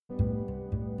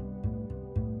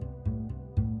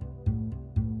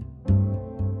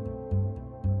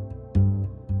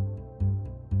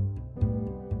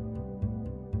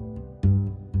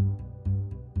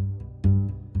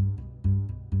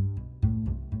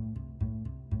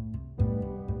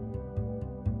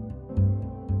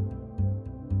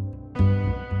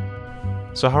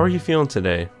So how are you feeling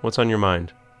today? What's on your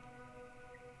mind?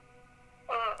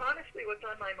 Honestly, what's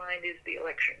on my mind is the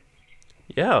election.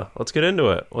 Yeah, let's get into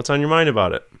it. What's on your mind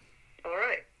about it? All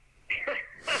right.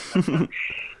 um,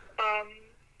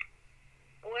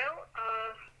 well,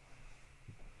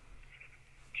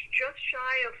 just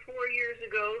shy of 4 years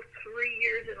ago, 3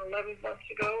 years and 11 months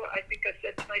ago, I think I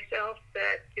said to myself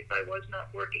that if I was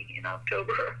not working in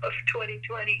October of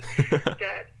 2020,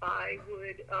 that I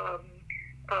would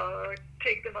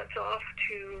take the months off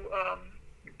to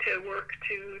work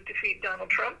to defeat Donald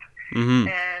Trump. Mm-hmm.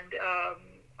 And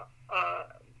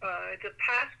the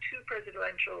past two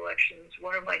presidential elections,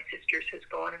 one of my sisters has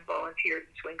gone and volunteered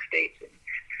in swing states. In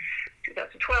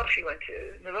 2012, she went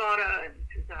to Nevada, and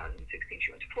in 2016, she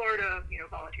went to Florida.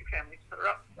 Volunteer families put her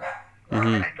up.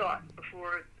 Mm-hmm. And I thought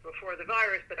before the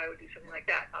virus that I would do something like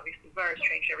that. Obviously, the virus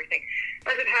changed everything.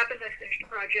 As it happened, I finished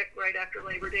the project right after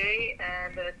Labor Day,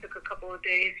 and it took a couple of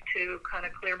days to kind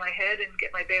of clear my head and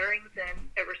get my bearings. And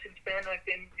ever since then, I've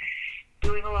been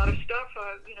doing a lot of stuff.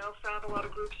 Found a lot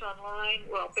of groups online.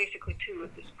 Well, basically two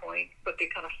at this point, but they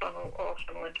kind of all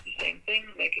funnel into the same thing,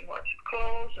 making lots of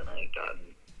calls. And I got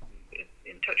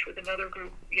in touch with another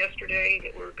group yesterday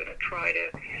that we're going to try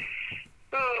to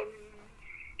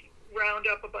round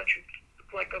up a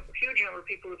huge number of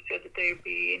people who've said that they'd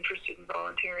be interested in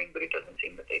volunteering, but it doesn't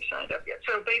seem that they've signed up yet.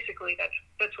 So basically,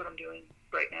 that's what I'm doing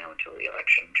right now until the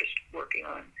election. Just working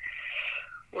on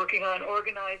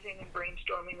organizing and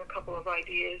brainstorming a couple of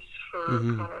ideas for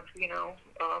Mm-hmm. kind of,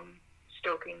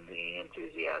 stoking the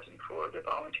enthusiasm for the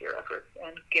volunteer effort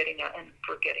and getting out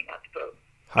the vote.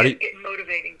 How do you, Getting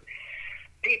motivating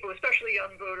people, especially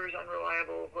young voters,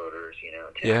 unreliable voters,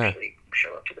 to yeah. actually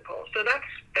show up to the polls. So that's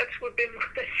what's been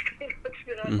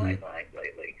on my mind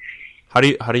lately. How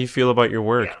do you feel about your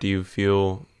work? Yeah. Do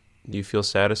you feel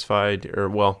satisfied, or,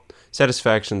 well,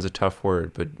 satisfaction's a tough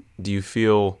word, but do you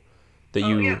feel that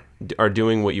you are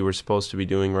doing what you were supposed to be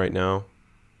doing right now?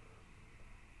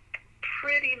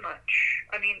 Pretty much.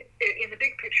 I mean, in the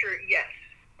big picture, yes.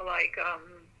 Like,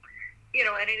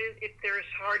 and there's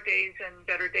hard days and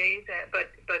better days, but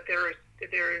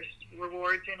there's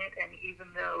rewards in it. And even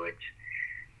though it's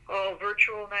all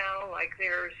virtual now, like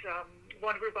there's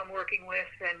one group I'm working with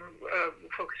and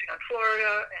focusing on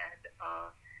Florida, and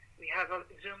we have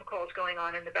Zoom calls going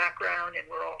on in the background, and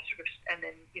we're all sort of, and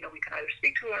then we can either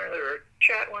speak to one another or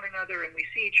chat one another, and we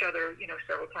see each other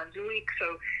several times a week.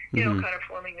 So Mm-hmm. kind of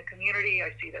forming a community.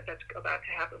 I see that that's about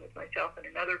to happen with myself and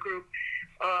another group.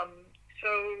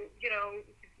 So you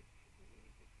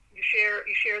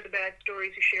share the bad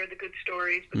stories, you share the good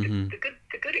stories, but Mm-hmm. the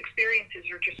good experiences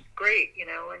are just great, and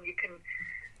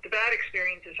the bad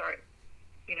experiences aren't,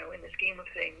 in the scheme of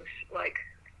things, like.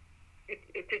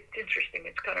 It's interesting.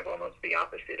 It's kind of almost the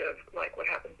opposite of like what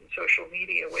happens in social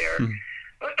media, where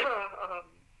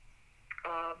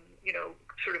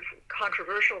sort of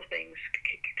controversial things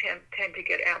tend to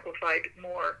get amplified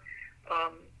more.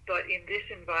 But in this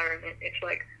environment, it's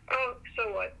like, oh,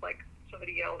 so what? Like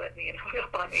somebody yelled at me and hung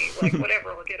up on me. Like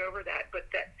whatever, I'll get over that. But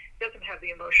that doesn't have the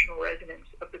emotional resonance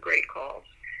of the great calls.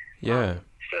 Yeah.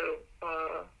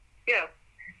 Yeah.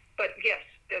 But yes,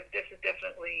 this is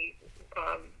definitely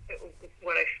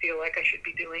what I feel like I should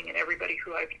be doing, and everybody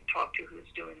who I've talked to who's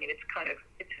doing it, it's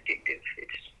addictive.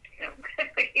 It's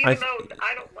even though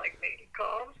I don't like making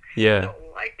calls, I Yeah.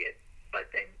 don't like it. But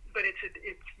it's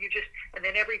you just, and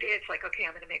then every day it's like, okay,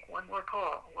 I'm going to make one more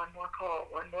call, and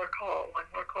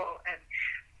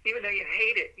even though you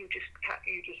hate it, you just got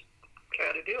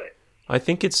to do it. I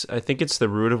think it's the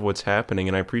root of what's happening,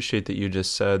 and I appreciate that you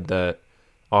just said that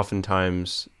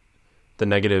oftentimes the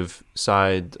negative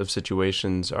side of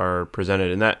situations are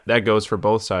presented, and that goes for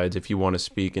both sides. If you want to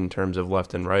speak in terms of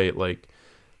left and right, like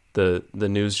the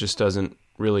news just doesn't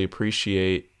really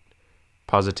appreciate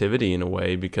positivity in a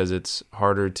way, because it's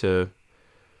harder to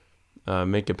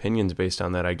make opinions based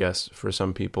on that, I guess, for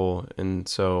some people. And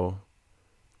so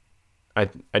I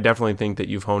definitely think that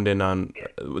you've honed in on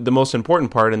the most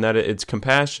important part, in that it's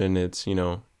compassion, it's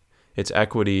it's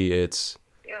equity, it's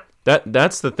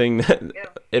that's the thing that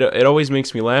it always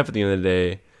makes me laugh at the end of the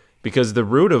day, because the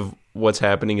root of what's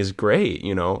happening is great.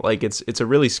 Like it's a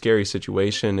really scary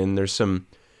situation, and there's some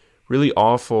really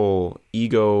awful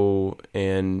ego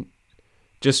and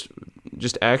just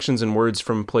actions and words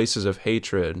from places of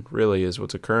hatred really is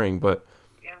what's occurring. But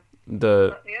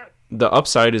the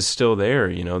upside is still there.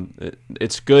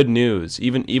 It's good news,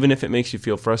 even if it makes you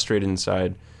feel frustrated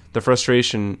inside. The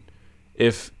frustration,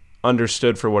 if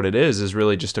understood for what it is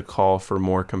really just a call for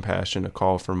more compassion, a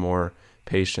call for more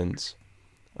patience.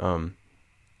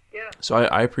 So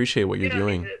I appreciate what you're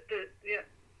doing.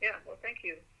 Well, thank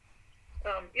you.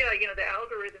 Yeah, the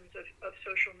algorithms of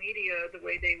social media, the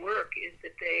way they work is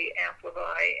that they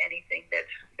amplify anything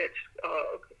that's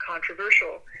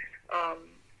controversial,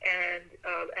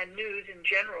 and news in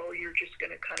general. You're just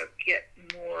going to kind of get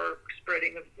more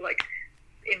spreading of, like,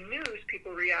 in news,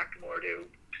 people react more to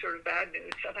sort of bad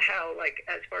news somehow, like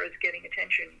as far as getting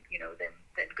attention,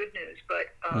 than good news. But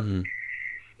Mm-hmm.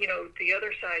 The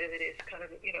other side of it is kind of,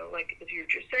 like as you're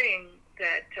just saying,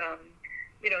 that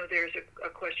there's a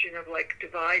question of like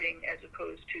dividing as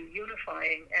opposed to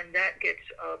unifying, and that gets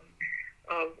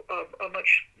a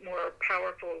much more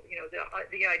powerful,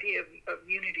 the idea of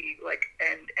unity, like,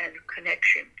 and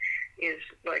connection is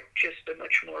like just a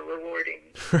much more rewarding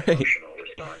Right. emotional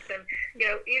response. And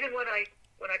even when I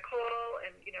call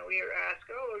and we are asked,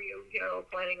 oh, are you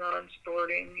planning on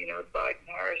supporting Biden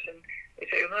Harris, and they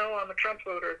say, no, I'm a Trump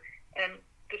voter, and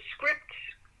the script,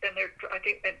 and I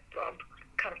think that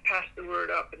kind of passed the word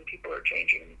up, and people are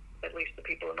changing, at least the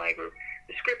people in my group.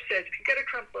 The script says, if you get a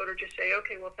Trump voter, just say,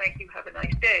 okay, well, thank you, have a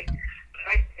nice day. But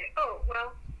I say, oh,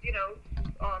 well,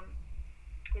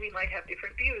 we might have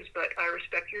different views, but I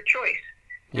respect your choice.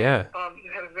 Yeah. You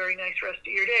have a very nice rest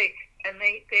of your day. And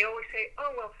they always say,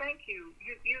 oh, well, thank you,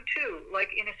 you too, like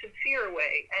in a sincere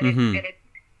way. And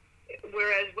Mm-hmm.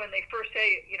 whereas when they first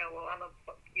say, well, I'm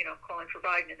calling for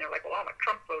Biden, and they're like, well, I'm a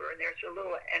Trump voter, and there's a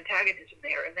little antagonism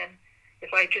there. And then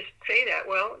if I just say that,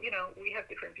 well, we have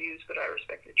different views, but I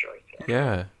respect your choice. And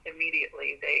Yeah.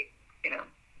 immediately they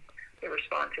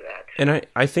respond to that. And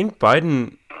I think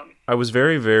Biden, I was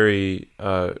very, very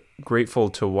grateful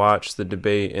to watch the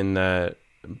debate in that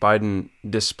Biden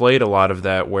displayed a lot of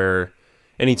that, where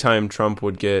anytime Trump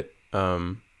would get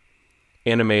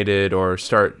animated or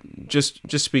start just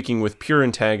speaking with pure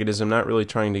antagonism, not really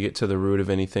trying to get to the root of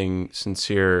anything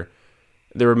sincere,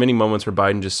 there were many moments where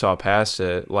Biden just saw past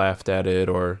it, laughed at it,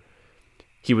 or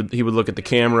he would look at the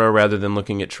camera rather than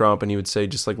looking at Trump, and he would say,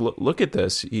 just like, look at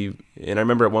this. And I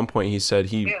remember at one point he said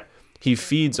he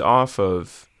feeds off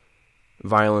of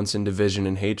violence and division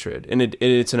and hatred, and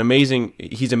it's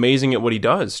he's amazing at what he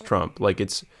does, Trump. Like,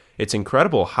 it's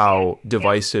incredible how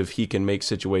divisive he can make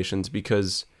situations,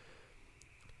 because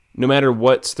no matter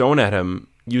what's thrown at him,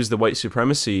 use the white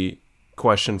supremacy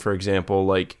question, for example,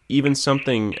 like even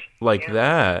something like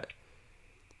that,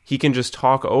 he can just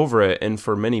talk over it, and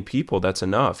for many people that's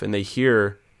enough, and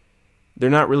they're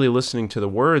not really listening to the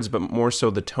words, but more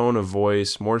so the tone of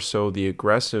voice, more so the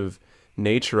aggressive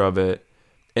nature of it.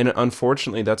 And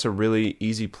unfortunately, that's a really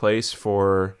easy place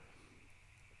for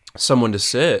someone to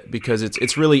sit, because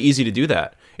it's really easy to do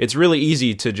that. It's really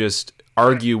easy to just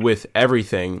argue with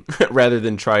everything rather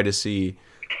than try to see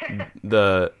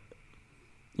the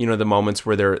the moments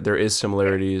where there is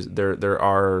similarities. There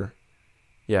are,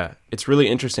 yeah. It's really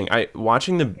interesting.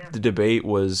 Watching the debate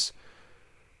was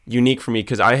unique for me,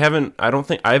 because I haven't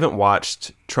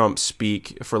watched Trump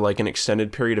speak for like an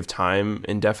extended period of time,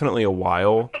 and definitely a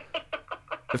while.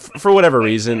 For whatever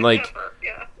reason, like,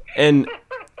 and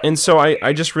so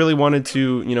I just really wanted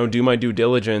to, do my due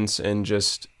diligence and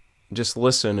just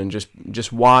listen and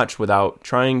just watch without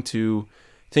trying to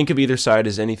think of either side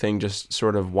as anything, just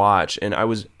sort of watch. And I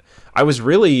was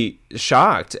really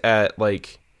shocked at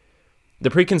like the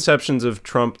preconceptions of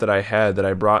Trump that I had, that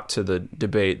I brought to the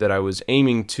debate, that I was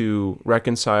aiming to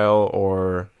reconcile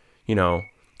or,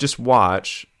 just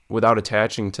watch without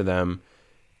attaching to them.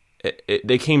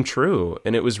 They came true,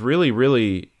 and it was really,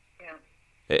 really,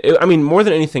 I mean, more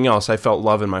than anything else, I felt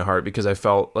love in my heart, because I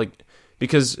felt like,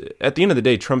 because at the end of the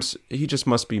day, he just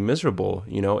must be miserable,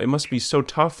 it must be so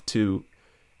tough to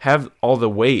have all the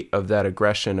weight of that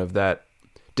aggression, of that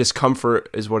discomfort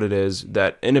is what it is,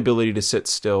 that inability to sit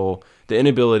still, the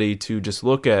inability to just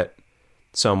look at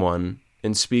someone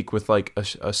and speak with like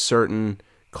a certain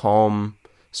calm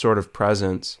sort of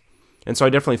presence. And so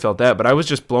I definitely felt that, but I was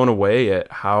just blown away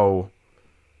at how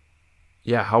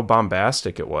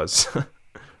bombastic it was.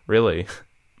 Really.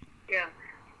 Yeah.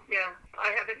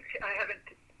 I haven't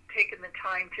taken the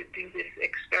time to do this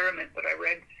experiment, but I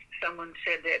read someone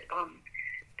said that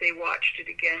they watched it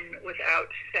again without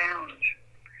sound.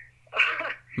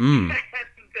 And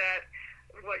that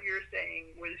what you're saying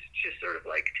was just sort of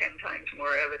like 10 times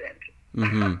more evident.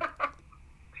 Mm-hmm.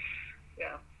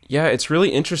 Yeah. Yeah, it's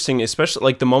really interesting, especially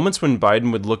like the moments when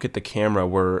Biden would look at the camera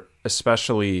were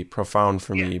especially profound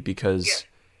for me, because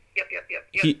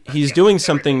he's doing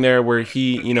something there where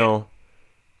he's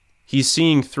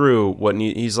seeing through what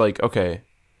he's like, okay,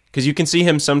 because you can see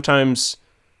him sometimes.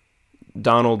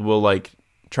 Donald will like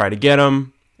try to get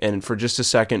him, and for just a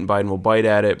second Biden will bite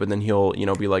at it, but then he'll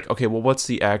be like, okay, well,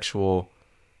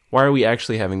 why are we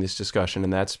actually having this discussion?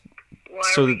 And that's why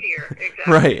are we here?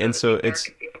 Exactly. Right, and so it's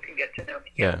people can get to know.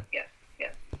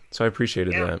 So I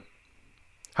appreciated that.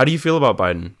 How do you feel about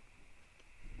Biden?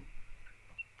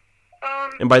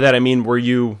 And by that I mean, were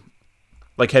you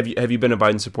like have you been a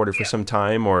Biden supporter for some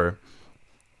time, or?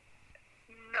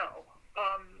 No,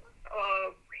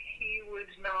 he was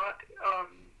not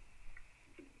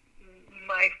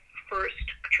my first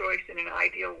choice in an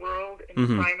ideal world in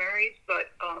the primaries,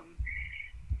 but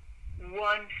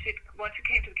once it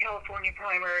came to the California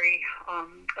primary,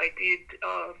 I did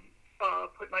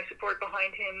put my support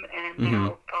behind him, and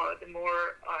now the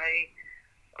more I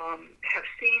have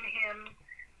seen him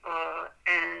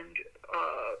and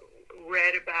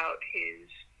read about his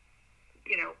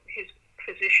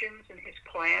positions and his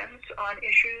plans on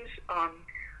issues,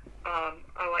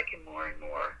 I like him more and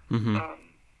more.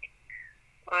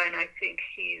 And I think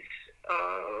he's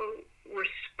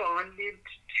responded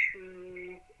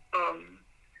to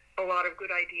a lot of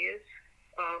good ideas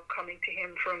coming to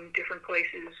him from different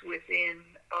places within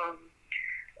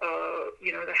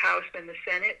the House and the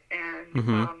Senate, and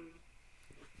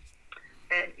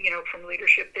from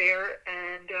leadership there,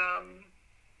 and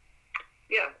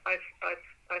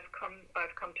I've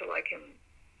come to like him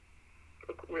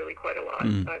really quite a lot.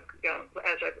 As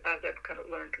I've kind of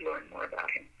learned more about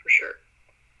him, for sure.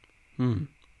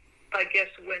 I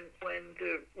guess when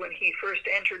he first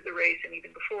entered the race, and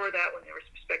even before that, when there was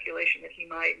some speculation that he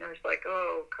might, and I was like,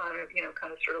 kind of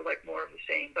sort of like more of the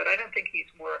same. But I don't think he's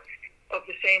more of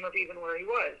the same of even where he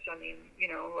was. I mean,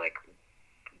 like,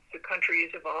 the country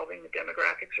is evolving, the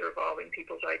demographics are evolving,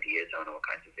 people's ideas on all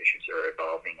kinds of issues are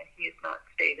evolving, and he has not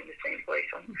stayed in the same place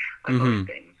on most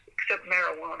things, except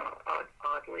marijuana,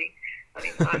 oddly. I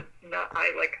mean, I'm not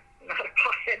a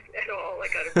pothead at all.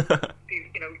 Like, I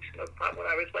smoked pot when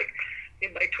I was like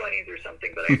in my 20s or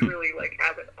something, but I really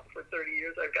haven't for 30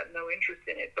 years. I've got no interest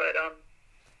in it. But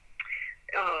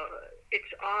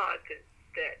it's odd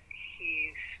that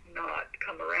he's not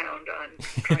come around on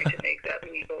trying to make that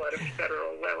legal at a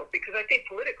federal level, because I think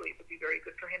politically it would be very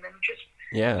good for him, and just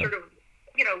sort of,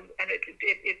 and it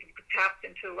taps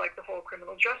into like the whole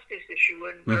criminal justice issue,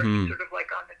 and where he's sort of like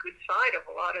on the good side of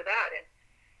a lot of that. And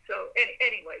so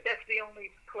anyway, that's the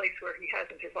only place where he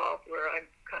hasn't evolved, where I'm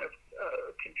kind of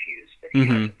confused that he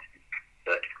hasn't.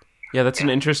 But that's an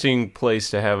interesting place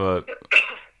to have a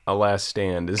last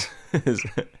stand is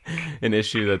an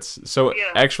issue that's so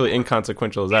actually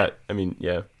inconsequential as that. I mean,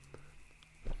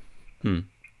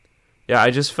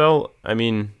 I just felt, I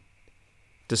mean,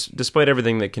 despite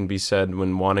everything that can be said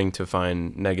when wanting to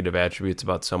find negative attributes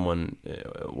about someone,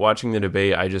 watching the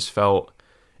debate, I just felt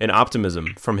an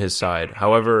optimism from his side.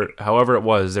 However it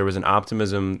was, there was an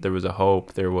optimism, there was a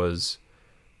hope, there was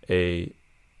an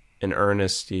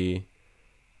earnesty,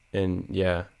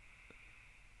 and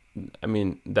I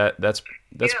mean, that's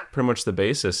pretty much the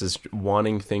basis, is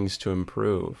wanting things to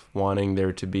improve, wanting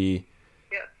there to be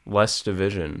less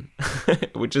division,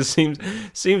 which just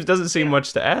doesn't seem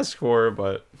much to ask for,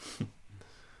 but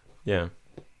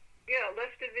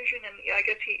less division, and I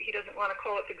guess he doesn't want to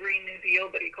call it the Green New Deal,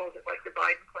 but he calls it like the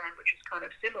Biden plan, which is kind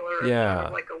of similar, sort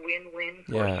of like a win-win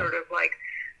for sort of like,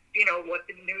 what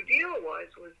the New Deal was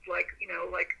like,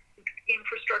 like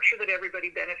infrastructure that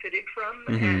everybody benefited from,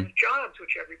 and jobs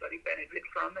which everybody benefited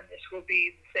from, and this will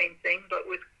be the same thing, but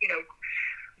with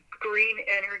green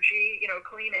energy,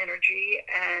 clean energy,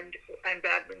 and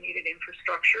badly needed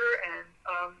infrastructure. And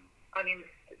I mean,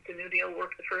 the New Deal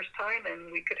worked the first time,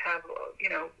 and we could have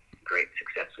great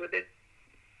success with it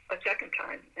a second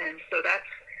time. And so that's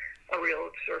a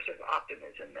real source of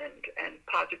optimism and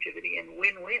positivity and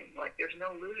win-win. Like, there's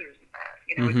no losers in that,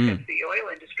 except the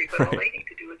oil industry, but all they need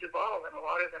to do is evolve, and a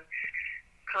lot of them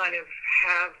kind of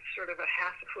have sort of a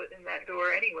half a foot in that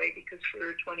door anyway, because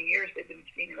for 20 years they've been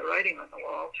seeing the writing on the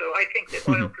wall. So I think that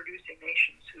oil-producing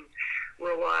nations who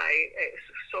rely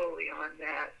solely on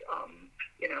that,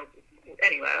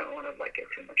 anyway, I don't want to get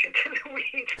too much into the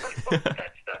weeds on all of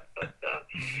that stuff, but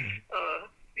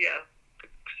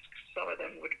some of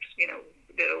them would,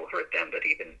 it'll hurt them, but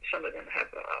even some of them have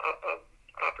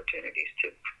opportunities to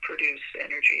produce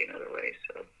energy in other ways,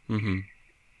 so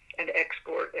and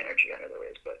export energy in other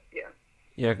ways. But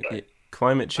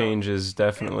climate change is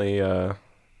definitely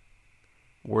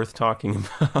worth talking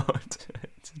about,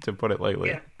 to put it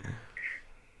lightly. And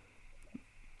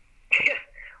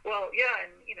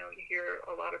you hear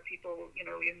a lot of people, in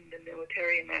the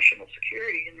military and national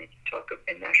security, and they talk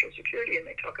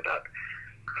about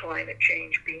climate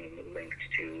change being linked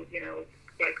to,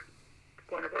 like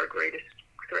one of our greatest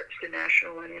threats to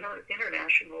national and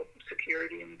international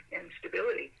security and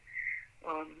stability,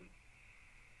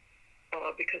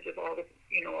 because of all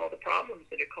the problems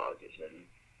that it causes, and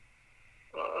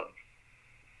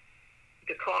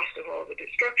the cost of all the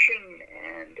destruction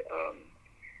and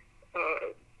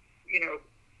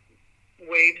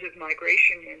waves of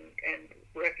migration and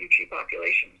refugee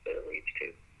populations that it leads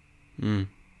to. Mm.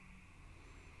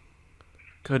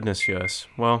 Goodness, yes.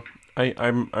 Well,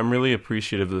 I'm really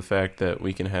appreciative of the fact that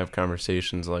we can have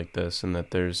conversations like this, and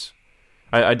that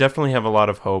I definitely have a lot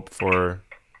of hope for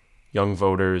young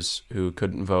voters who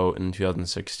couldn't vote in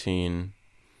 2016.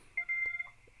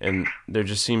 And there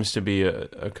just seems to be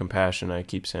a compassion, I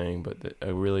keep saying, but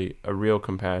a real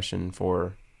compassion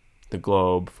for the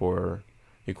globe, for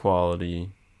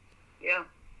equality,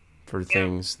 for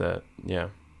things that,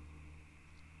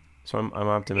 So I'm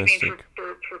optimistic. You mean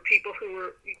for people who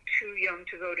were too young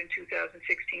to vote in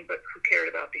 2016, but who cared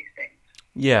about these things?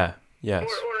 Yeah, yes. Or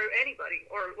anybody,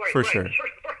 for sure.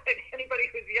 Or anybody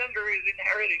who's younger is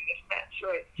inheriting this mess,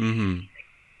 right? Mm-hmm.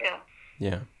 Yeah.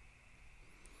 Yeah.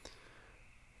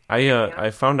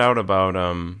 I found out about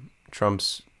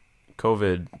Trump's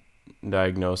COVID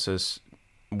diagnosis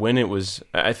when it was.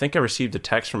 I think I received a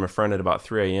text from a friend at about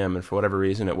 3 a.m. and for whatever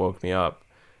reason it woke me up,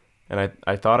 and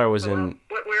I thought I was in.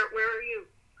 Where are you?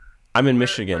 I'm in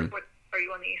Michigan. Are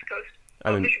you on the East Coast?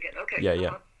 I'm in Michigan. Okay. Yeah,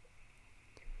 yeah.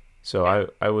 So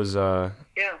I was I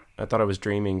thought I was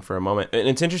dreaming for a moment, and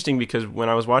it's interesting because when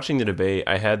I was watching the debate,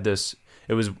 I had this.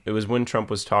 It was when Trump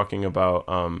was talking about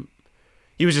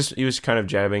he was kind of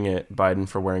jabbing at Biden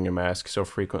for wearing a mask so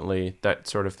frequently, that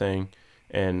sort of thing,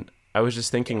 and I was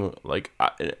just thinking, like,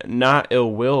 not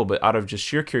ill will, but out of just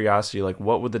sheer curiosity, like,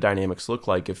 what would the dynamics look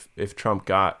like if Trump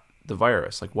got the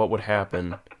virus? Like, what would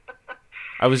happen?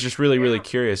 I was just really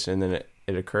curious, and then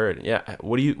it occurred. Yeah,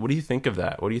 what do you think of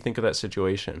that? What do you think of that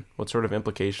situation? What sort of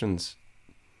implications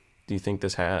do you think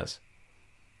this has?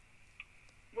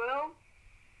 Well,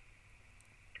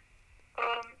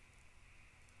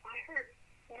 I heard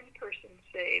one person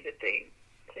say that they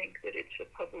think that it's a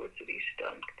publicity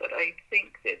stunt, but I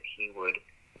think that he would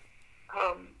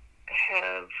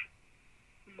have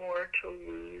more to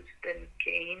lose than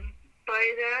gain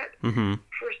by that. Mm-hmm.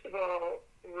 First of all,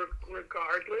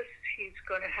 regardless, he's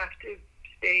going to have to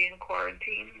stay in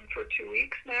quarantine for 2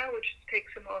 weeks now, which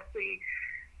takes him off the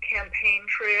campaign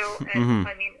trail. And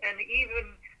I mean, and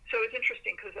even so, it's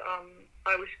interesting because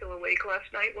I was still awake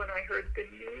last night when I heard the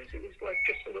news. It was like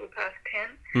just a little past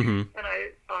 10, and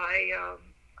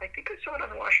I think I saw it on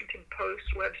the Washington Post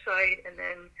website, and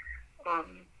then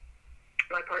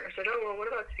my partner said, "Oh, well, what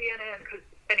about CNN?" Because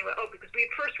we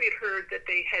had heard that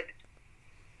they had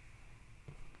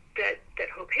that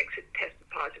Hope Hicks had tested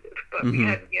positive, but we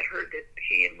hadn't yet heard that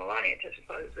he and Melania tested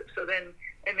positive. So then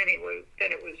it was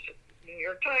New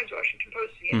York Times, Washington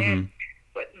Post, CNN,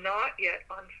 but not yet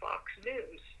on Fox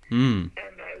News. And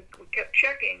we kept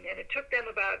checking, and it took them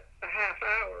about a half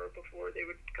hour before they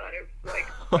would kind of like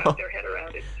wrap their head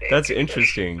around it. And say, That's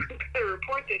interesting. They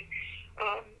reported,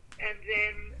 and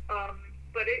then,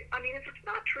 but if it's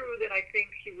not true, then I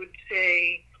think he would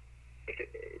say.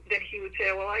 Then he would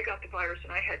say, "Well, I got the virus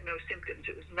and I had no symptoms;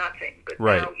 it was nothing." But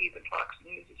now even Fox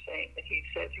News is saying that he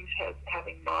says he's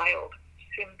having mild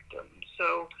symptoms.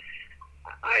 So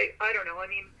I don't know. I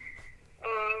mean,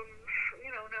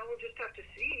 now we'll just have to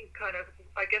see. Kind of,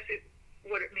 I guess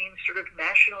what it means, sort of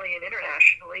nationally and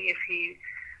internationally, if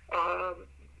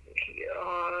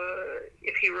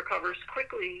he recovers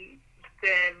quickly,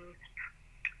 then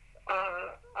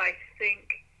I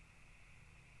think.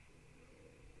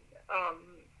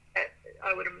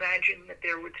 I would imagine that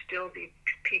there would still be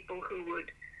people who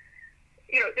would,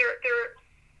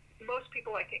 most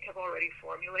people I think have already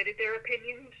formulated their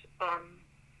opinions,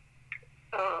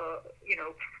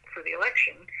 for the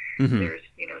election. There's,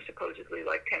 supposedly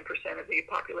like 10% of the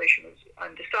population is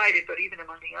undecided, but even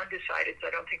among the undecideds, I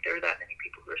don't think there are that many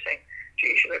people who are saying,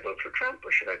 "Gee, should I vote for Trump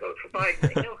or should I vote for Biden?"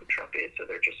 They know who Trump is, so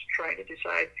they're just trying to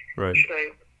decide, should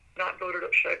I not vote or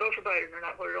should I vote for Biden or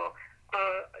not vote at all?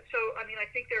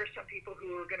 I think there are some people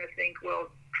who are going to think, well,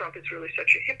 Trump is really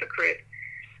such a hypocrite.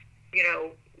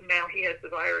 Now he has the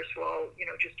virus while,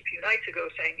 just a few nights ago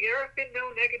saying, there have been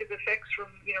no negative effects from,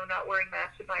 not wearing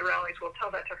masks at my rallies. Well, tell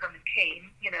that to Herman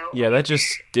Cain, Yeah, that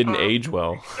just didn't age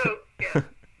well. So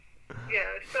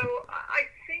I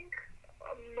think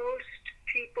most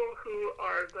people who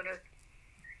are going to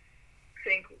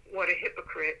think, what a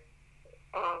hypocrite,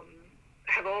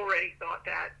 have already thought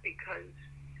that because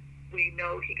we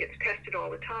know he gets tested all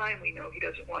the time. We know he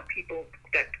doesn't want people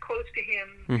that close to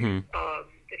him.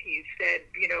 That he's said,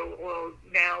 well,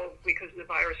 now because of the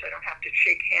virus, I don't have to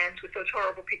shake hands with those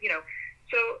horrible people.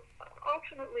 So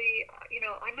ultimately,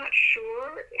 I'm not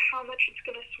sure how much it's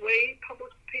going to sway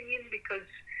public opinion because,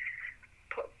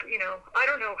 I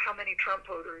don't know how many Trump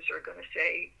voters are going to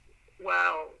say,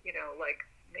 wow,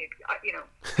 maybe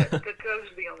those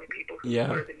are the only people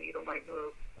where the needle might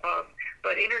move.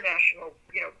 But international,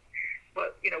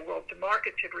 well, the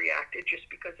markets have reacted just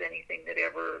because anything that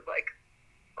ever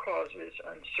causes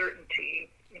uncertainty,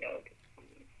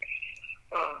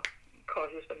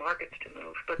 causes the markets to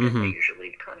move. But then they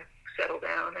usually kind of settle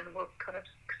down, and we'll kind of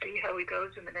see how he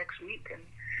goes in the next week. And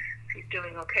if he's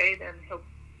doing okay, then he'll,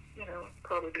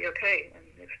 probably be okay. And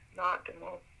if not, then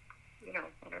we'll,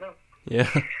 I don't know. Yeah.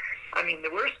 I mean,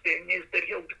 the worst thing is that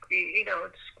he'll be,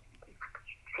 it's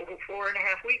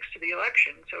 4.5 weeks to the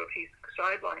election. So if he's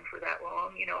sidelined for that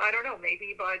long, I don't know.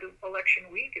 Maybe by the election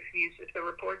week, if the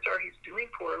reports are he's doing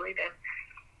poorly, then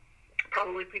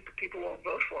probably people won't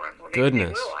vote for him. Or maybe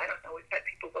they will. I don't know. We've had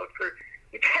people vote for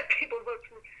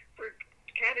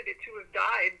candidates who have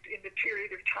died in the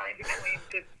period of time between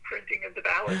the printing of the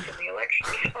ballots and the election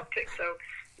or something. So,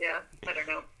 yeah, I don't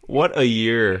know. What a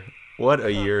year. What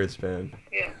a year it's been.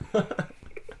 Yeah.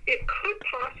 It could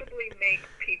possibly make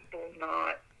people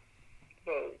not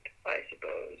vote, I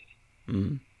suppose,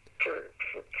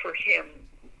 for him.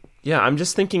 Yeah, I'm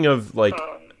just thinking of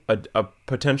a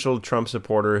potential Trump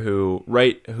supporter who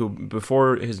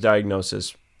before his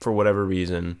diagnosis, for whatever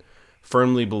reason,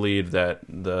 firmly believed that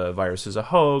the virus is a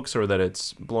hoax, or that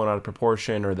it's blown out of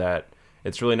proportion, or that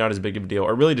it's really not as big of a deal,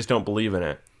 or really just don't believe in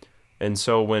it. And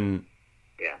so when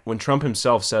Trump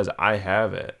himself says, I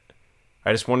have it,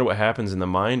 I just wonder what happens in the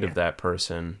mind of that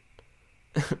person.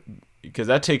 Because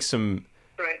that takes some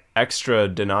extra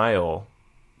denial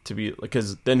to be,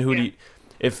 because then do you,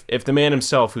 if the man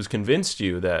himself, who's convinced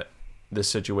you that this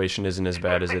situation isn't as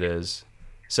bad as it is,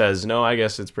 says, no, I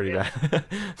guess it's pretty bad,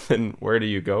 then where do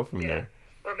you go from there?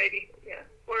 Or maybe,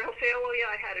 or he'll say, oh, well,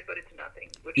 I had it, but it's nothing.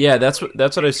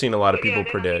 That's what I've seen a lot of people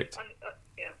predict.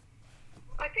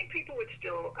 I think people would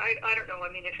still, I don't know,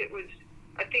 I mean, if it was,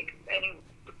 I think any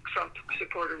Trump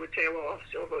supporter would say, well, I'll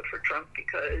still vote for Trump,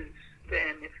 because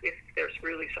then if there's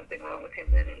really something wrong with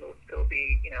him, then it'll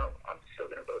be, I'm still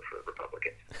going to vote for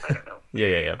Republicans. I don't know.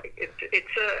 Yeah. It's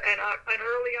an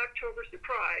early October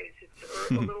surprise.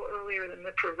 It's a little earlier than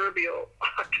the proverbial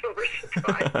October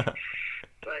surprise.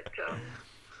 But,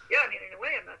 I mean, in a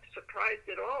way, I'm not surprised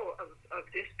at all of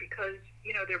this, because,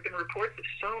 there have been reports of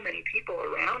so many people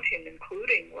around him,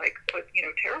 including, a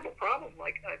terrible problem,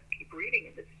 I keep reading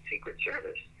in the Secret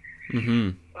Service.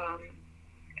 Mm-hmm.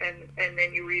 And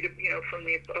then you read, from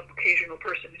the occasional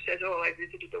person who says, oh, I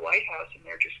visited the White House, and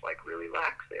they're just, really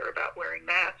lax there about wearing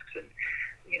masks. And,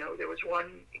 there was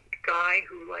one guy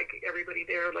who, everybody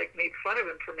there, made fun of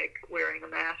him for wearing a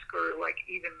mask, or,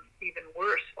 even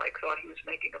worse, thought he was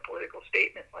making a political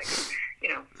statement,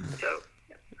 so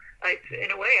in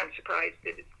a way, I'm surprised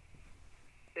that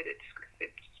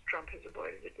Trump has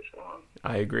avoided it this long.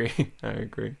 I agree.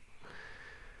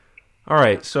 All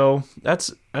right, so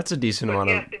that's a decent amount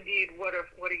of. Yes, indeed. What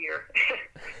a year.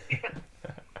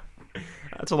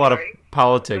 That's a lot of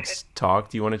politics talk.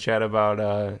 Do you want to chat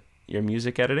about your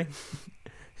music editing?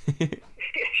 Yeah,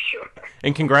 sure.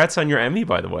 And congrats on your Emmy,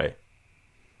 by the way.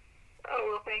 Oh,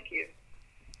 well, thank you.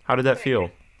 How did that feel?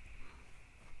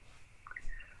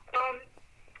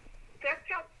 That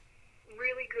felt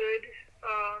really good.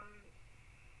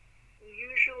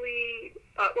 Usually,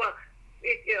 I've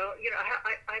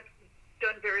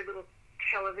done very little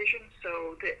television,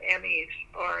 so the Emmys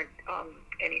aren't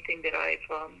anything that I've,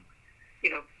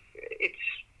 it's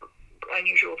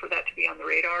unusual for that to be on the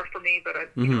radar for me, but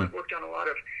I've worked on a lot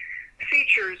of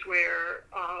features where,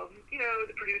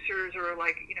 the producers are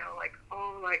Oscars,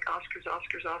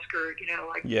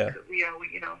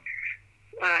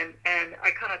 and I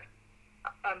kind of,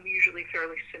 I'm usually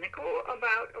fairly cynical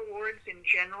about awards in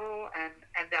general, and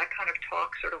that kind of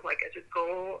talk sort of as a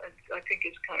goal, and I think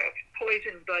is kind of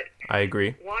poison. But I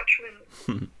agree. Watchmen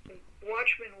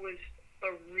was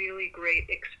a really great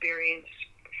experience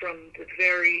from the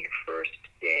very first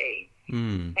day,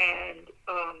 and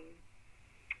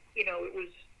it was.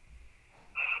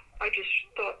 I just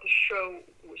thought the show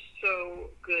was so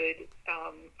good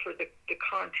for the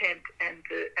content and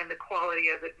the quality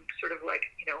of it, and sort of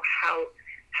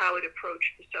how it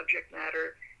approached the subject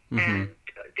matter. And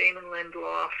Damon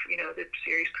Lindelof, the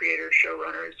series creator,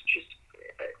 showrunner, is just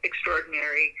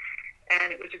extraordinary.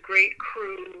 And it was a great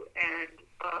crew, and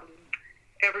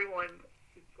everyone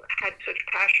had such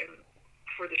passion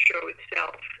for the show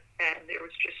itself. And there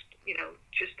was just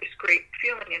this great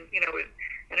feeling, and it was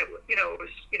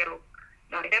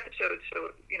 9 episodes,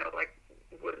 so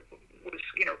was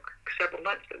several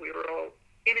months that we were all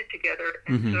in it together,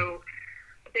 and so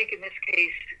I think in this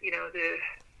case,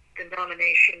 the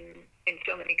nomination in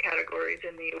so many categories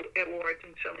and the awards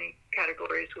in so many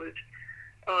categories was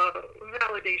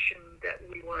validation that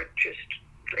we weren't just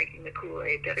drinking the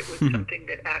Kool-Aid, that it was something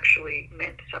that actually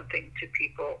meant something to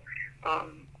people,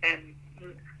 and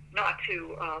not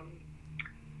to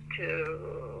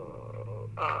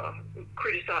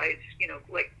criticize,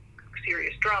 like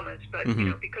serious dramas, but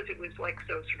because it was like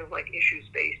so sort of like issues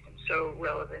based and so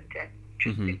relevant, and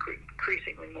just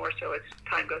increasingly more so as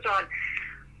time goes on.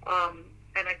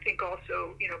 And I think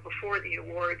also, before the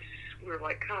awards, we were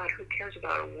like, God, who cares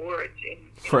about awards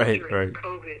during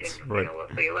COVID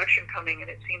and the election coming, and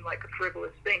it seemed like a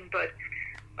frivolous thing, but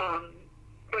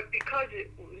because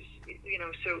it was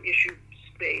so issue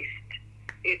based,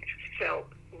 it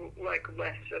felt like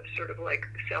less of sort of like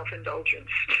self-indulgence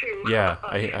to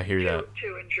I hear that,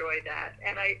 to enjoy that.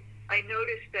 And I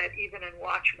noticed that even in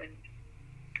Watchmen,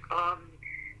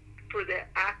 for the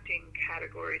acting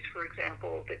categories, for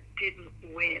example, that didn't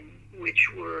win, which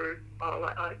were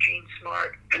Gene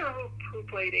Smart, who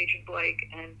played Agent Blake,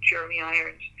 and Jeremy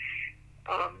Irons,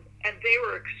 and they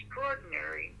were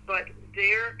extraordinary, but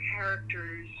their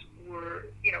characters were,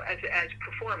 as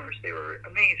performers, they were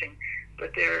amazing,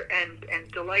 but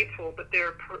and delightful, but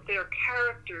their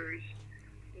characters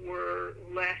were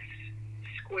less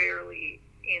squarely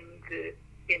in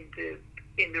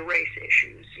the race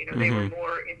issues. They were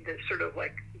more in the sort of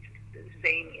like,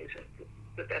 zany isn't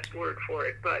the best word for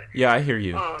it, but yeah, I hear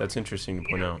you. That's interesting to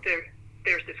point out.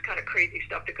 There's this kind of crazy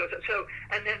stuff that goes on. So,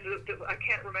 and then I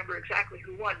can't remember exactly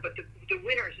who won, but the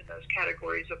winners in those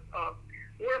categories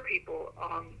were people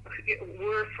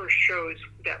were for shows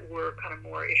that were kind of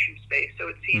more issue based. So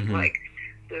it seemed like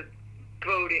the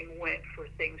voting went for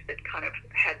things that kind of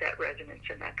had that resonance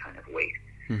and that kind of weight.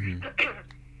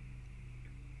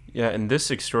 Yeah, and this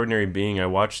Extraordinary Being, I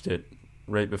watched it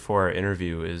right before our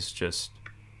interview, is just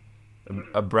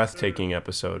a breathtaking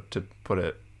episode, to put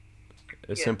it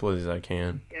as simple as I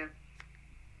can.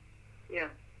 Yeah.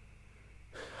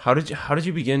 How did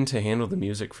you begin to handle the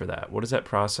music for that? What does that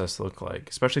process look like,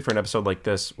 especially for an episode like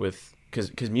this?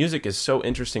 Because music is so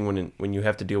interesting when you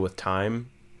have to deal with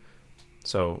time.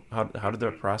 So how did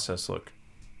that process look?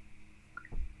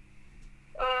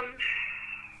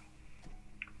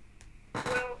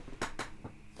 Well,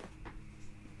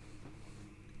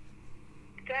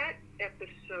 that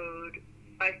episode,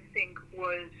 I think,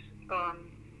 was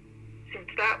since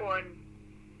that one,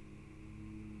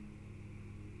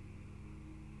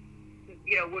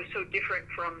 was so different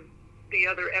from the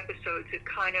other episodes, it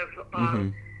kind of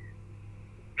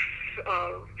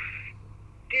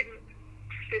didn't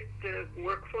fit the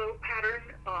workflow pattern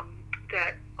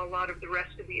that a lot of the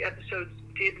rest of the episodes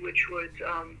did, which was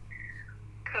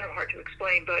kind of hard to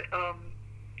explain, but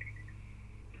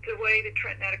the way that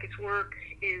Trent and Atticus work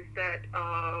is that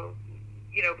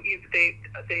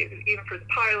they even for the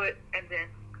pilot, and then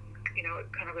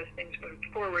kind of as things move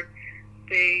forward,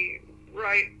 they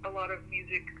write a lot of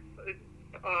music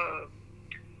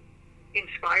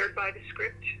inspired by the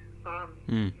script,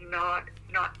 not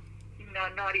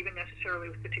even necessarily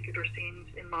with particular scenes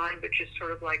in mind, but just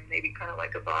sort of like maybe kind of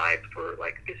like a vibe for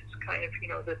like, this is kind of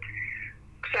the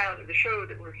sound of the show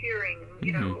that we're hearing,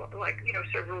 like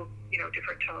several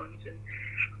different tones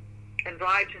and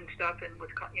vibes and stuff, and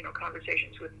with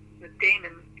conversations with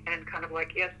Damon, and kind of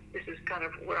like, yes, this is kind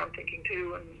of what I'm thinking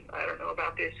too, and I don't know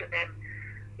about this, and then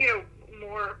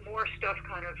more stuff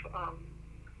kind of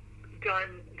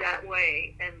done that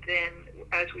way. And then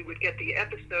as we would get the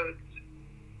episodes,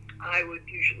 I would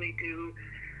usually do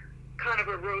kind of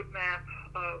a roadmap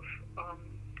of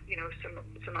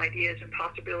some ideas and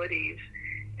possibilities,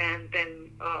 and then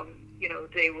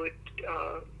they would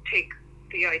take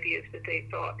the ideas that they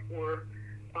thought were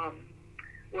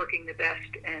working the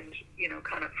best, and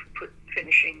kind of put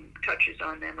finishing touches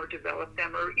on them, or develop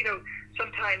them, or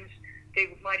sometimes they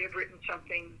might have written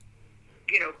something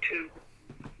to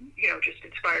just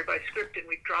inspired by script, and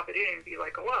we'd drop it in and be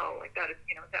like, oh wow, like that,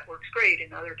 that works great.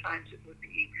 And other times it would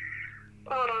be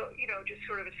just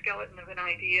sort of a skeleton of an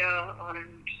idea,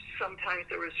 and sometimes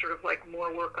there was sort of like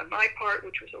more work on my part,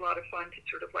 which was a lot of fun to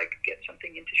sort of like get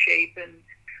something into shape, and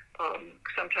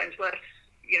sometimes less,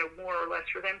 more or less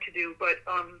for them to do. But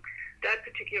that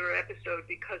particular episode,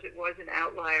 because it was an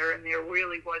outlier and there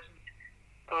really wasn't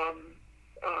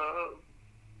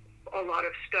a lot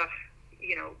of stuff,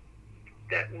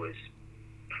 that was,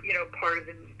 part of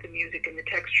the music and the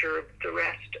texture of the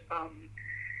rest. And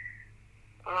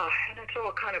it's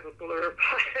all kind of a blur,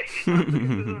 but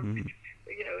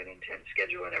an intense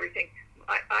schedule and everything.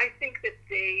 I think that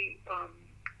they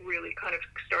really kind of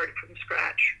started from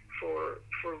scratch for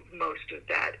most of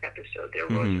that episode. There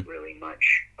wasn't really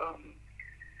much.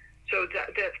 So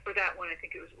that for that one, I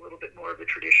think it was a little bit more of a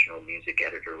traditional music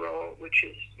editor role, which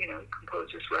is,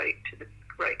 composers write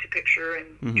right to picture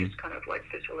and Mm-hmm. just kind of like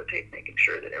facilitate making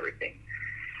sure that everything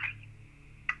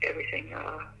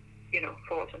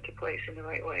falls into place in the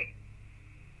right way.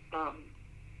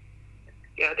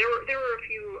 There were a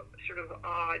few sort of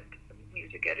odd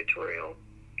music editorial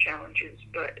challenges,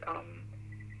 but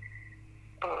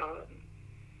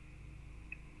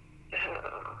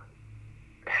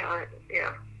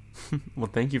yeah. Well,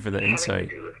 thank you for the Having insight.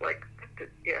 to do with like the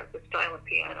silent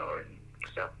piano and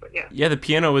stuff, but yeah. Yeah, the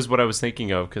piano is what I was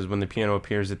thinking of, because when the piano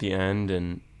appears at the end,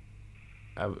 and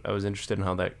I was interested in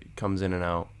how that comes in and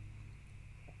out.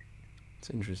 It's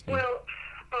interesting. Well,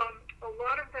 a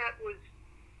lot of that was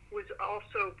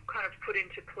also kind of put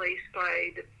into place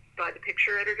by the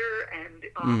picture editor, and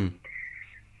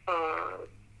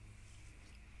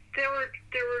there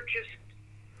were just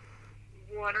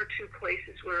one or two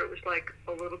places where it was like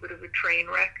a little bit of a train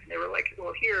wreck, and they were like,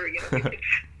 "Well, here, you can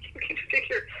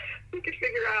figure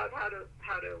out how to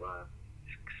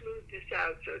smooth this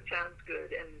out so it sounds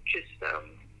good." And just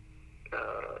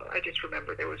I just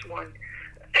remember there was one,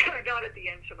 not at the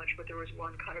end so much, but there was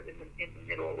one kind of in the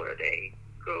middle where they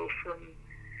go from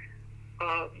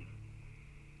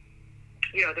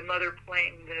the mother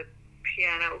playing the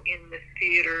piano in the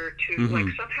theater to like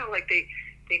somehow like they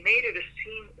made it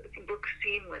look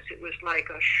seamless. It was like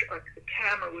the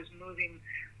camera was moving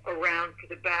around to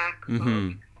the back of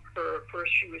her.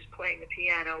 First she was playing the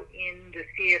piano in the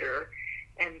theater,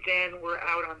 and then we're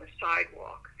out on the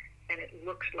sidewalk, and it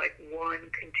looks like one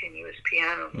continuous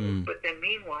piano move. But then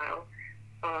meanwhile,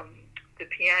 the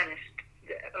pianist,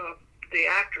 the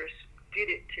actress, did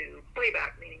it to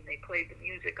playback, meaning they played the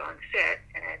music on set,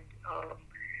 and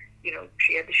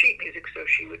she had the sheet music, so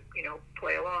she would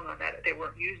play along on that. They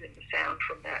weren't using the sound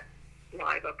from that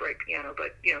live upright piano,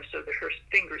 but so that her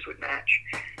fingers would match.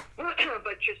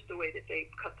 But just the way that they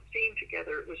cut the scene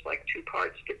together, it was like two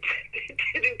parts that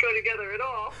didn't go together at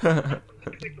all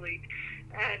quickly,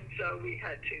 and so we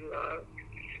had to.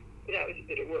 That was a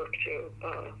bit of work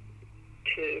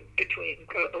to between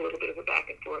a little bit of a back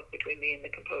and forth between me and the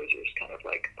composers, kind of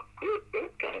like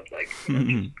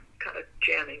just kind of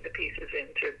jamming the pieces in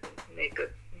to make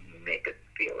it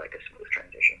feel like a smooth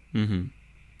transition. Mm-hmm.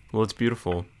 Well, it's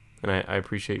beautiful, and I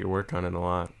appreciate your work on it a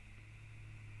lot.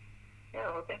 Yeah,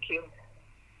 well, thank you.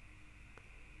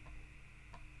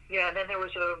 Yeah, and then there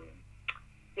was a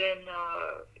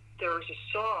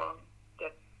song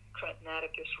that Trent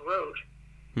Atticus wrote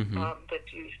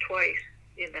that's used twice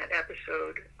in that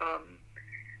episode.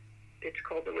 It's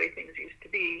called "The Way Things Used to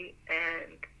Be,"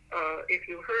 and if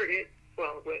you heard it,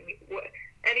 well,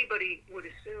 anybody would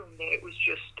assume that it was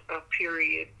just a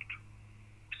period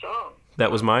song.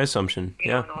 That was my assumption.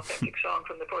 An authentic song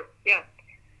from the port. Yeah,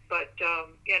 but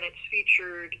and it's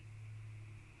featured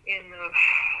in the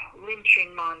lynching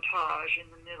montage in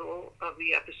the middle of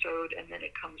the episode, and then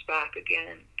it comes back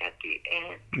again at the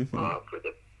end for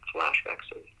the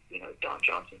flashbacks of Don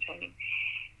Johnson's hanging.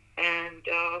 And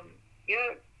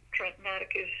Trent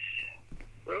Atticus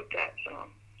wrote that song,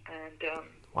 and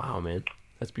wow, man,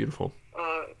 that's beautiful.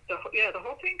 The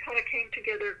whole thing kind of came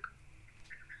together,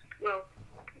 well,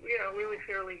 really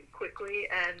fairly quickly,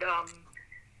 and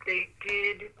they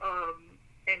did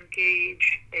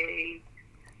engage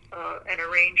an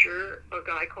arranger, a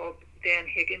guy called Dan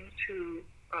Higgins, who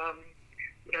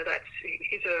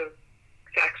he's a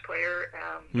sax player,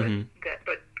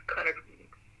 but kind of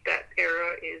that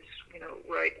era is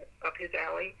right up his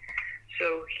alley.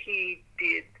 So he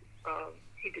did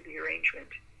the arrangement.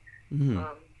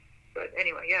 But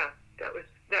anyway, that was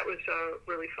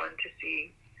really fun to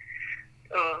see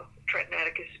Trent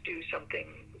Atticus do something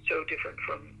so different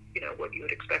from what you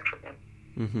would expect from them.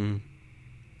 Mm-hmm.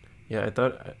 Yeah, I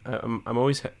thought I'm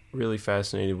always really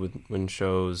fascinated with when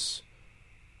shows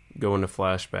go into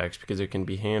flashbacks, because it can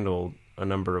be handled a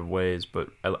number of ways, but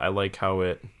I like how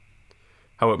it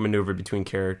maneuvered between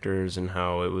characters, and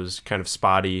how it was kind of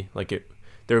spotty. Like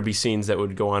there would be scenes that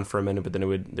would go on for a minute, but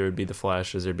then there would be the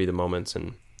flashes, there'd be the moments,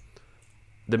 and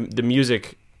the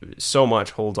music so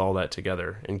much holds all that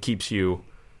together and keeps you.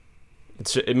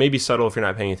 It may be subtle if you're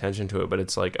not paying attention to it, but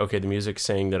it's like, okay, the music's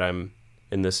saying that I'm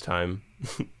in this time,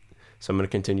 so I'm going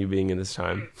to continue being in this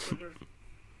time.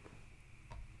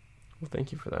 Well,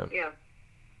 thank you for that. Yeah.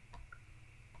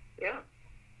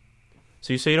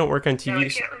 So you say you don't work on TV? No, I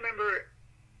can't remember.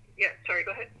 Yeah, sorry,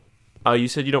 go ahead. You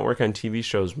said you don't work on TV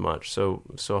shows much. So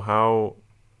how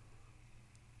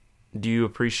do you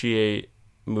appreciate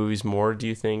movies more, do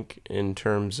you think, in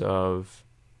terms of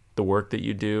the work that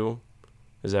you do?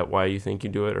 Is that why you think you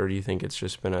do it, or do you think it's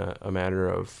just been a matter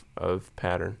of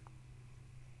pattern?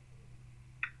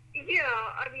 Yeah,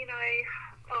 I mean,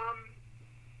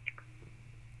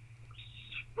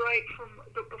 right from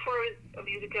before I was a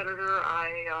music editor.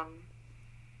 I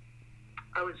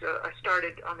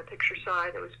started on the picture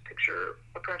side. I was a picture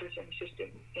apprentice and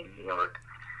assistant in New York,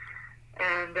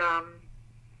 and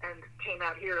came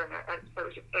out here, and I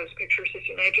was a picture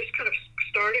assistant. And I just kind of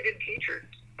started in features,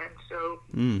 and so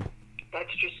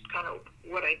that's just kind of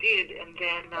what I did. And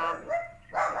then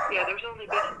there's only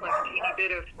been like a teeny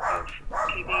bit of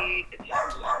TV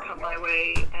that's come my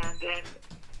way, and then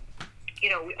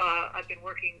I've been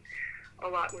working a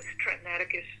lot with Trenton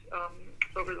Atticus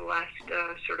over the last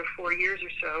sort of 4 years or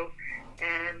so,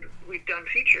 and we've done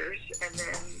features, and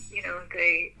then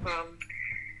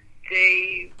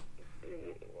they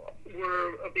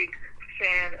were a big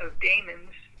fan of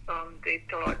Damon's. They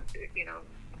thought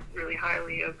really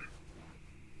highly of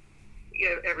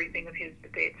everything of his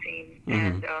that they had seen,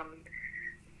 and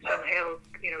somehow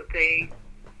they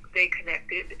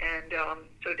connected, and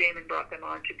so Damon brought them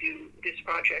on to do this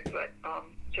project. But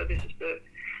so this is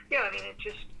it's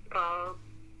just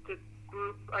the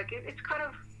group I did. It's kind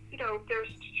of there's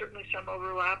certainly some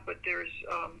overlap, but there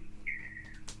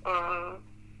are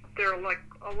like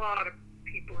a lot of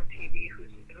people in TV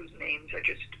whose names I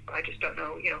just don't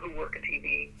know who work in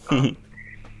TV.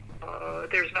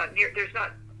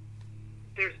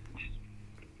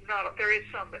 There is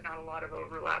some, but not a lot of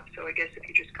overlap. So I guess if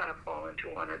you just kind of fall into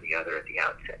one or the other at the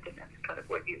outset, then that's kind of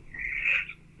what you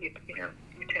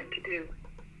tend to do.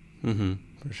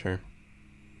 For sure.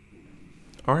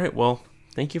 All right. Well,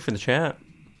 thank you for the chat.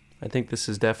 I think this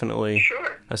is definitely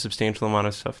a substantial amount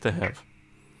of stuff to have.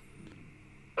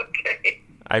 Okay.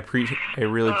 I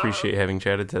really appreciate having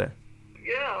chatted today.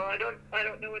 Yeah, I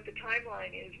don't know what the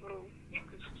timeline is.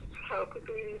 How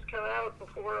quickly these come out,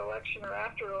 before election or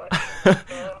after election.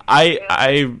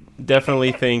 I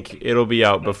definitely think it'll be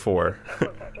out before.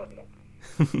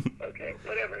 Okay,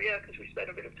 whatever. Yeah, because we spent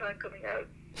a bit of time coming out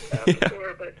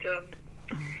before, but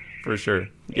for sure.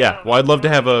 Yeah. Well, I'd love to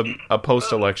have a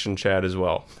post-election chat as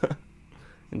well,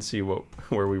 and see where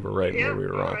we were right and where we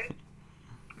were wrong. Right.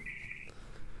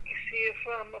 See if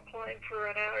I'm applying for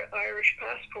an Irish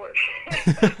passport.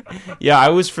 Yeah, I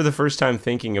was for the first time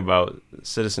thinking about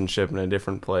citizenship in a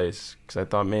different place, because I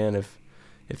thought, man, if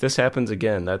this happens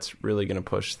again, that's really going to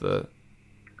push the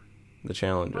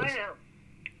challenges. I know.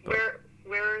 But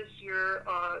where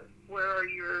are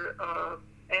your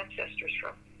ancestors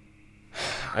from?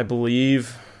 I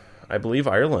believe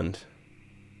Ireland.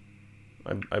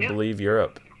 I believe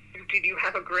Europe. Did you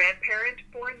have a grandparent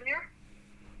born there?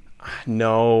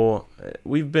 No,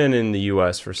 we've been in the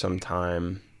U.S. for some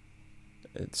time.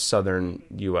 It's southern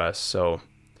U.S., so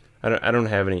I don't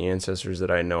have any ancestors that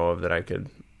I know of that I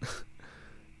could.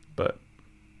 But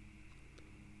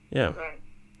yeah, right.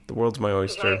 The world's my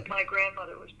oyster. My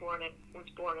grandmother was born in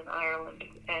Ireland,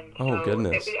 and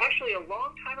goodness, it was actually a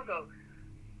long time ago,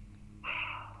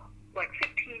 like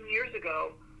 15 years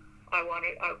ago. I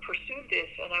pursued this,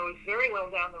 and I was very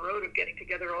well down the road of getting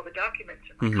together all the documents.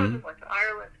 And my cousin went to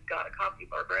Ireland, got a copy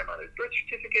of our grandmother's birth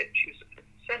certificate. She was supposed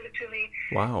to send it to me.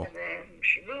 Wow. And then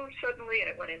she moved suddenly, and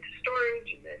it went into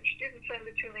storage, and then she didn't send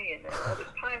it to me, and then all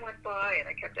this time went by, and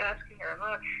I kept asking her,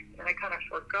 and I kind of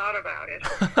forgot about it.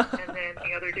 And then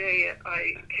the other day,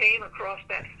 I came across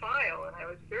that file, and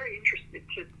I was very interested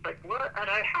to, like, what?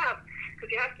 And I have,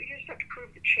 because you just have to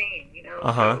prove the chain,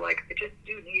 So, like, I just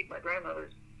do need my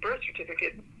grandmother's birth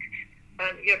certificate,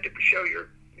 and you have to show the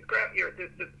grandparents'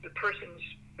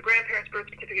 birth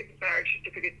certificate, marriage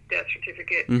certificate, death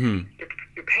certificate, your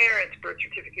parents' birth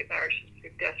certificate, marriage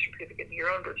certificate, death certificate, and your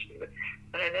own birth certificate.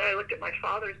 And then I looked at my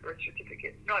father's birth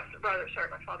certificate. My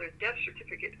father's death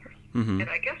certificate. And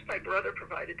I guess my brother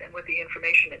provided them with the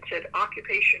information. It said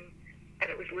occupation, and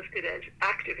it was listed as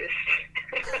activist,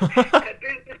 at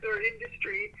business or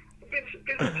industry,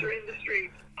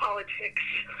 politics.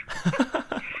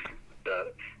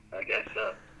 So I guess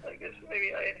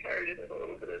maybe I inherited a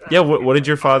little bit of that. Yeah. What did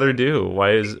your father do?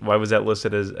 Why was that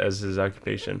listed as his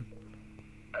occupation?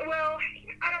 Well,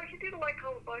 he did like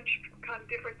a bunch of kind of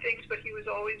different things, but he was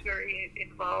always very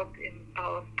involved in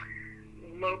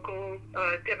local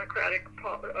Democratic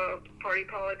Party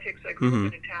politics. I grew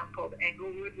up in a town called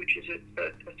Englewood, which is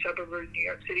a suburb of New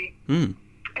York City.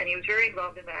 And he was very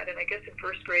involved in that. And I guess in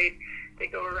first grade, they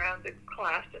go around the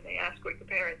class and they ask what your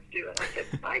parents do. And I said,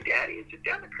 my daddy is a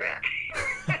Democrat.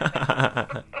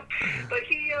 But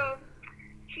he,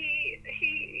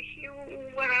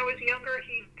 when I was younger,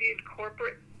 he did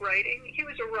corporate writing. He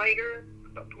was a writer,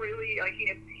 really. He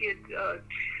had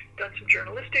done some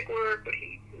journalistic work, but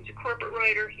he was a corporate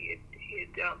writer. He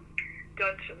had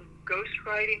done some ghost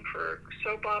writing for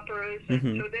soap operas.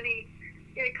 And so then he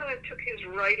kind of took his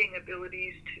writing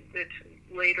abilities that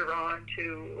later on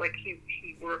to, like, he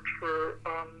worked for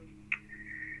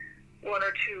one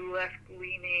or two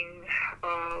left-leaning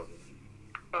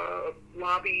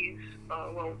lobbies.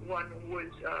 Well, one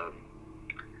was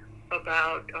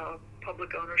about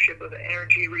public ownership of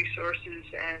energy resources,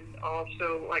 and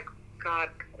also, like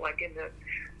in the, I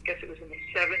guess it was in the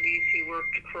 70s, he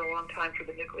worked for a long time for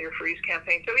the Nuclear Freeze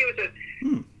campaign. So he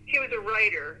was a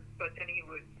writer, but then he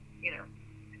was, you know,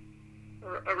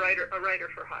 a writer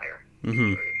for hire.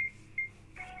 Mm-hmm. Sort of.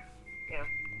 Yeah.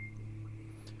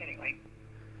 Anyway.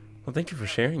 Well, thank you for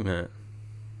sharing that.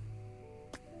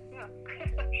 Yeah.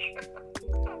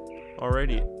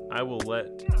 Alrighty, I will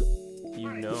let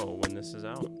you know when this is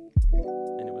out.